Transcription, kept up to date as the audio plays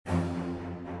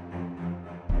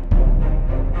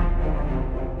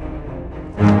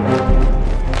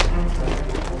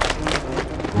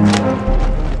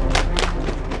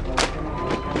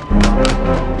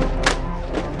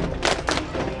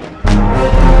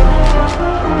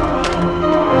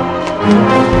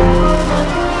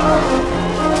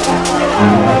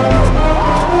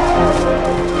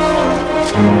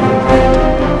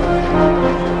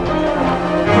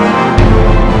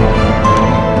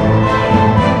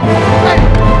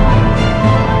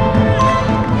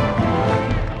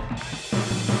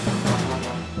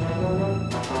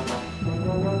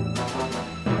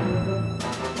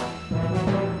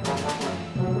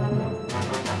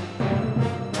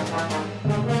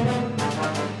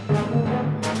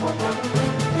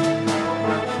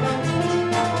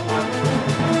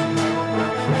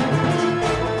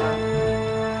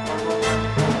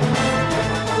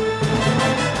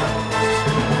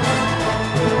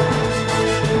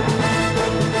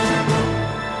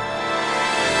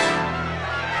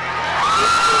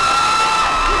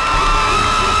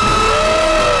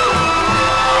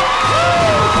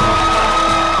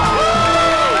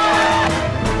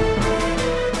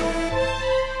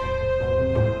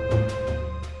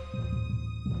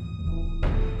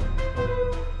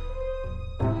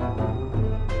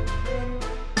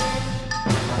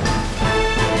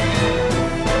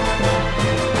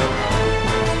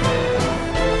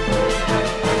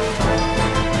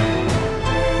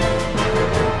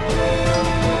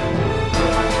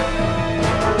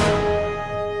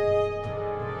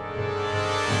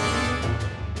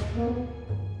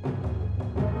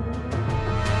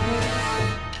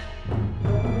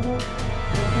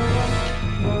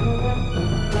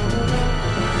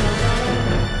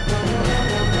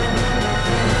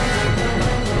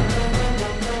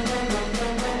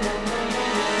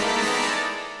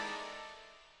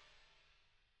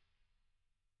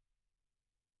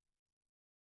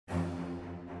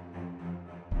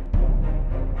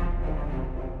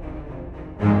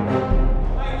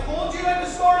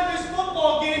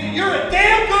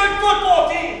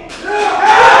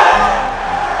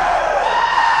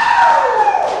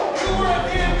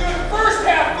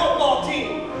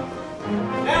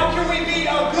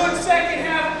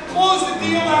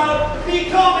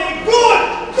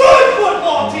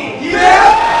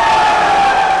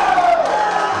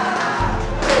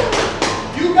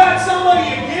got somebody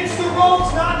against the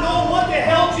ropes, not knowing what the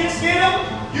hell just hit them,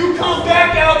 you come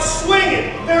back out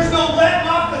swinging. There's no letting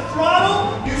off the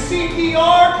throttle. You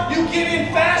CPR, you get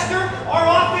in faster. Our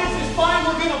offense is fine.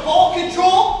 We're going to ball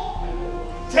control.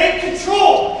 Take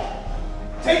control.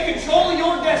 Take control of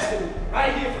your destiny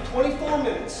right here for 24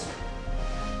 minutes.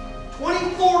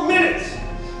 24 minutes.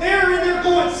 They're in there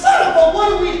going, son of a,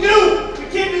 what do we do? We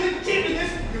can't do this, we can't do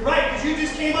this. You're right, because you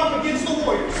just came up against the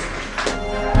Warriors.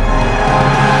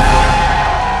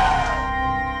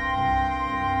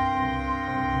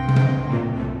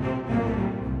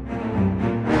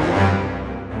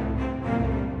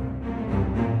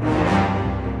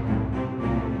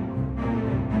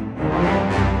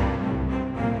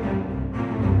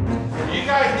 You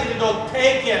guys need to go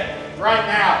take it right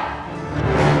now.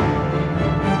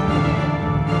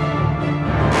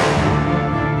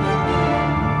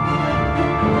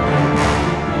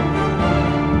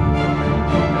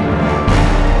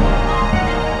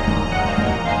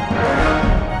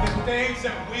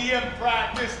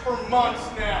 Practice for months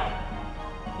now.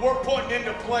 We're putting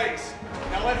into place.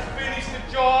 Now let's finish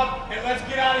the job and let's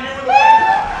get out of here with a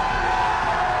win.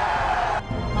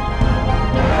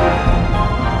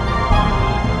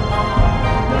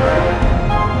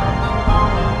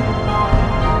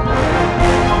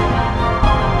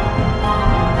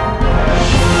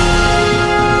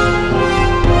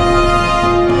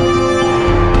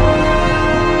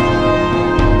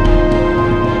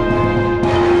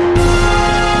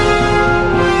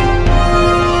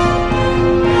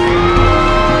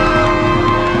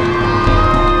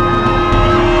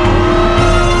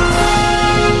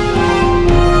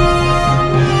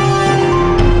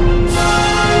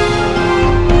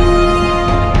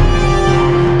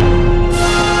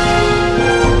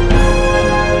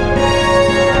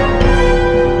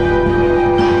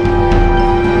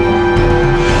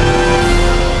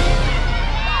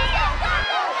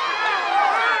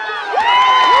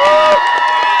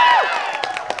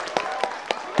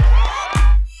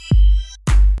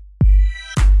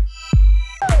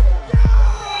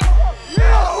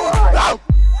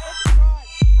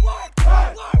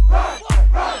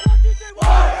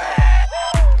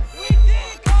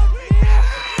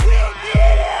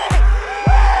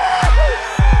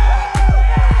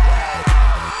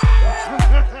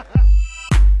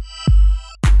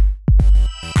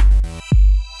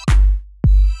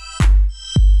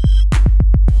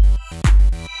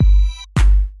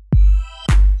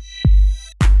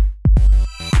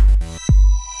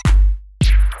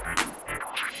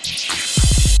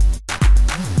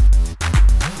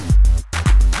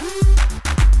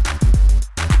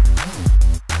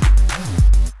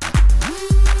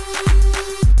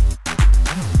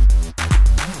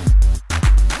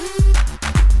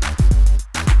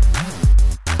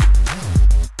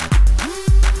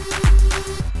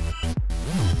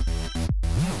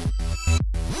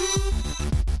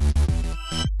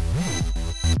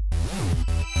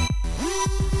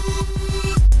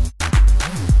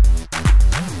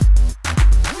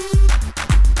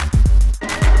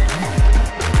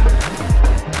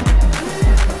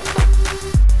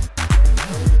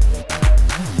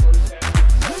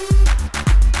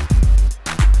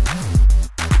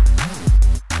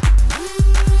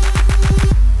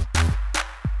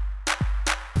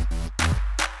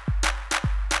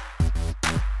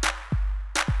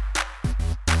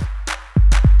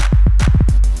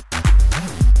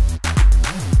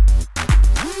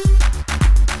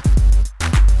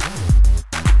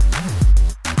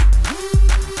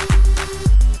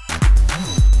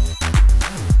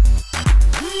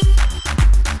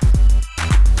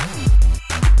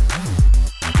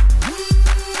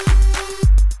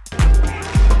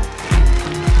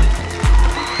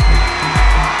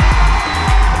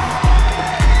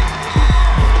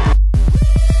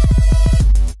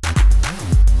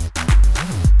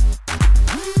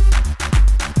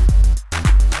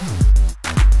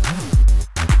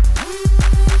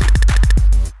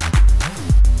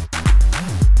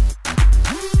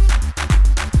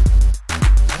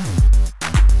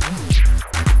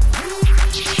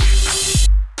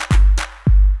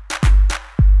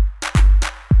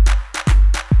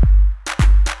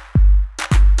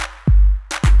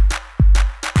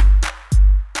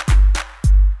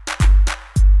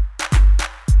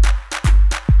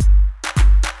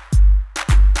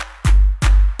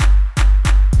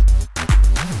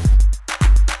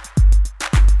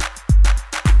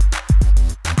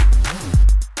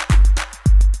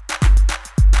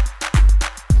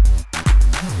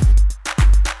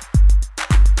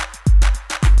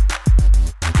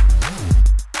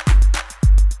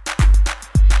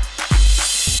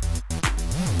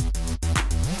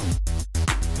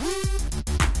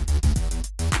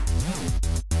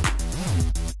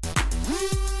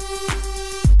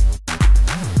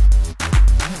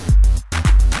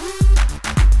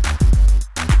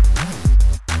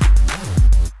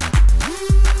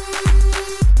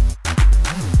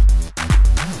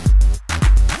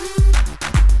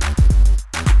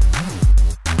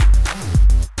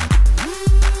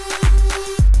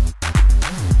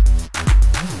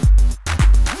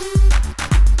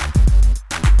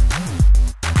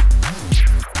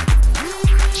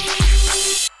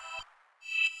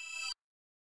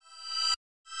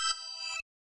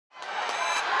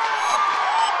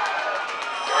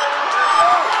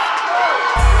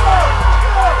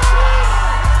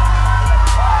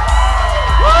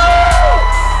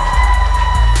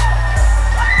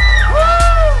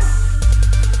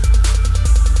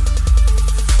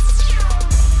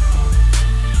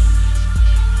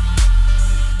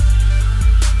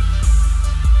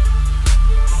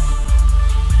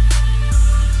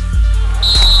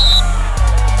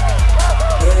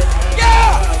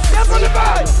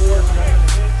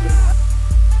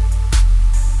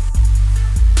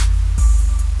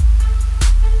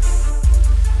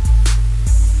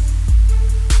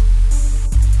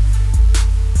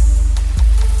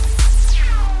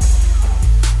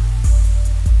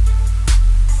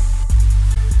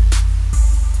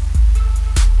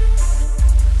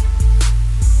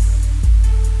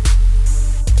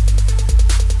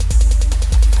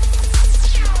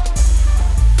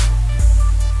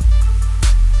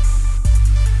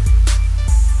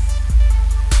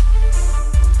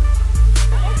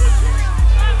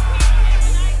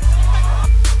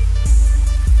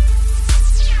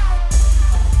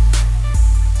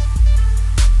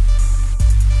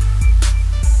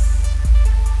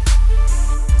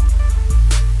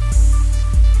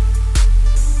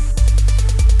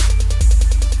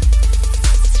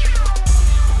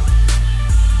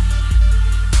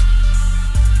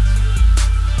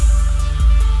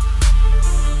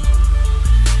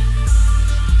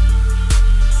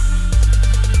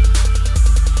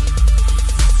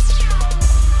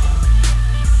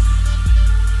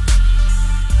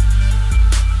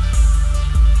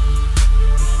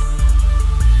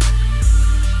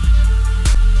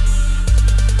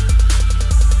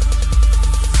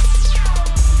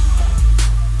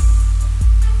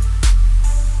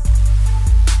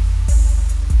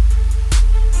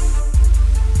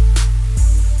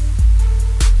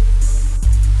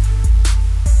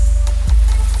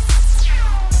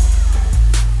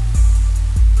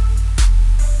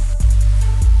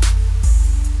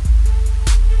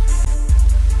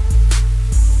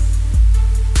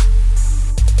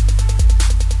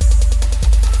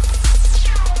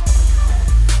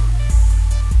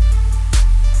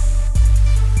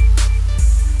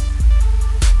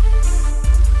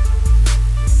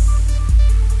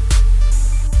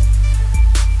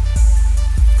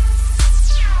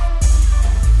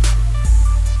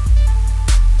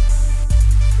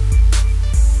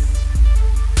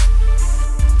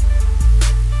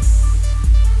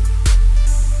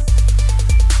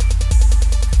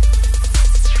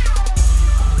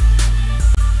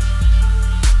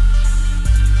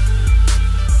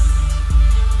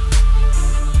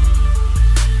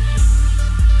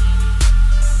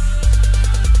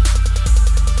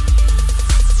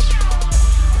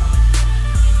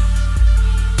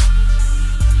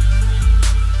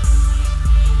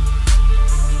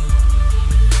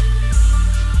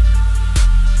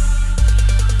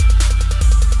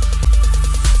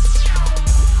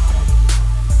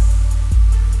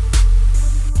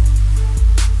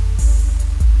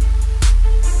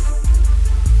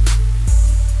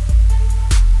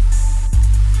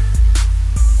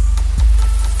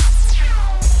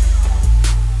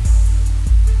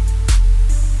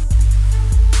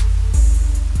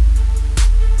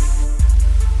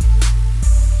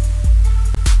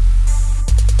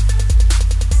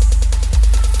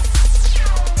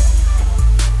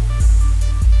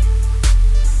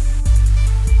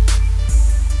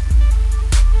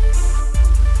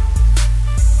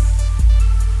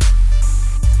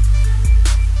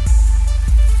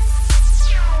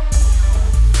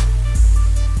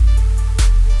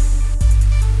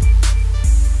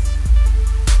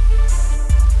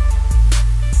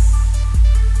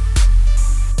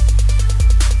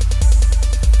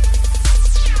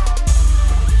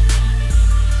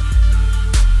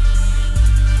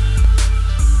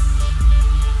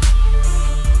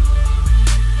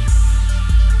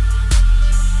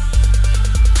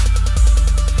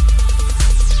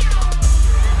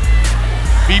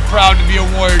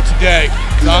 Warrior today.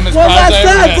 So I'm as One proud as last I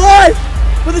ever time, been. boys,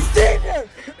 for the senior.